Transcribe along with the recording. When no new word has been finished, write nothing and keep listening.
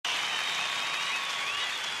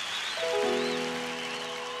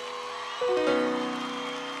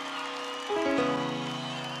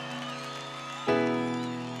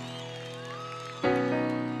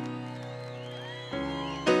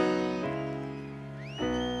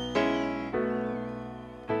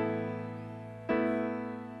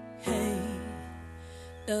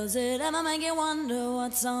Does it ever make you wonder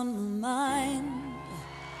what's on my mind?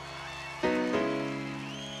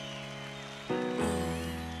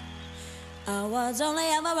 I was only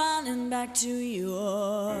ever running back to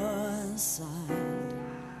your side.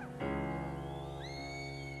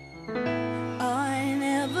 I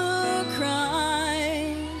never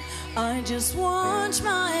cried, I just watched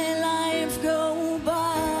my life go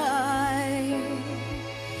by.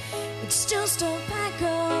 It's just a pack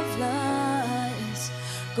of lies,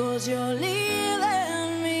 'cause you're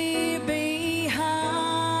leaving me behind.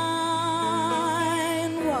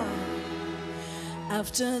 Why?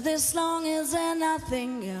 After this long, is there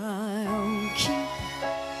nothing I'll keep?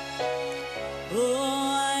 Oh,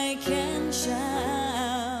 I can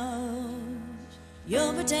shout.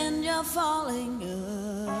 You'll pretend you're falling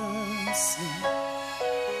asleep.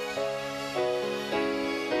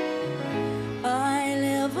 I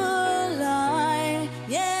live a lie,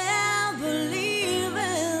 yeah,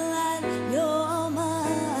 believing that you're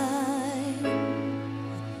mine.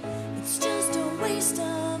 It's just a waste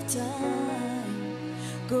of time,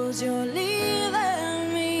 'cause you're leaving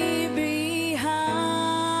me behind.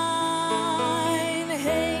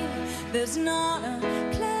 Hey, there's not a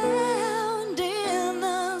cloud in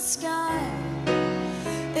the sky.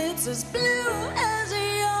 It's as blue as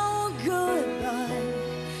your goodbye.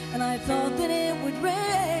 And I thought that it would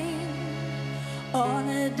rain on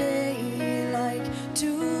a day like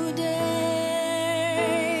today.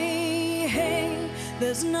 Hey,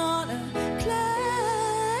 there's not a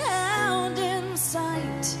cloud in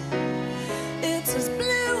sight. It's as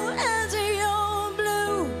blue as your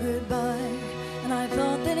blue goodbye. And I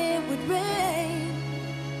thought that it would rain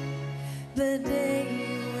the day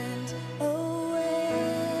you went away.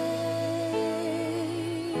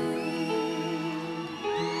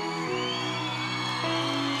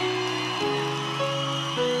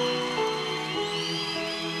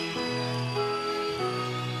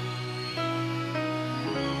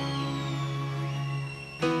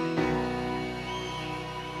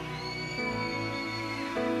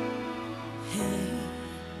 Hey,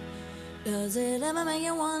 does it ever make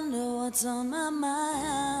you wonder what's on my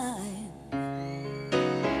mind?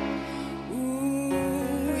 Ooh,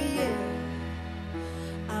 yeah.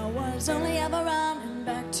 I was only ever running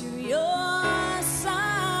back to your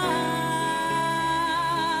side.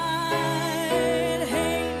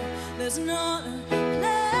 Hey, there's not a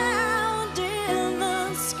cloud in the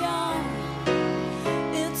sky.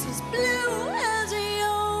 It's as blue as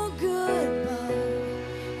your goodbye.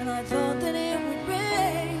 And I thought that it would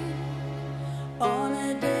rain on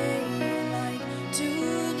a day like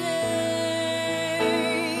today.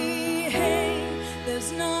 Hey,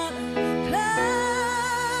 there's not a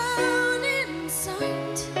cloud in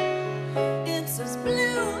sight. It's as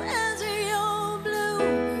blue as your blue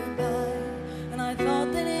goodbye. And I thought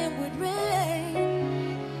that it would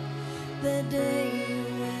rain the day you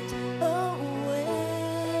went away.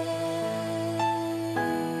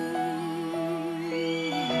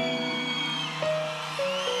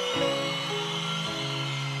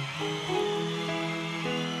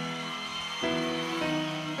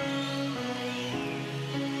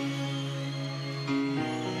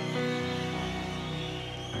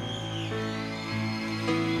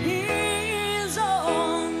 He's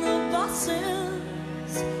on the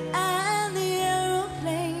buses and the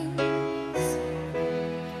aeroplanes,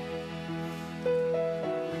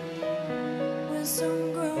 with some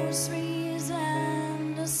groceries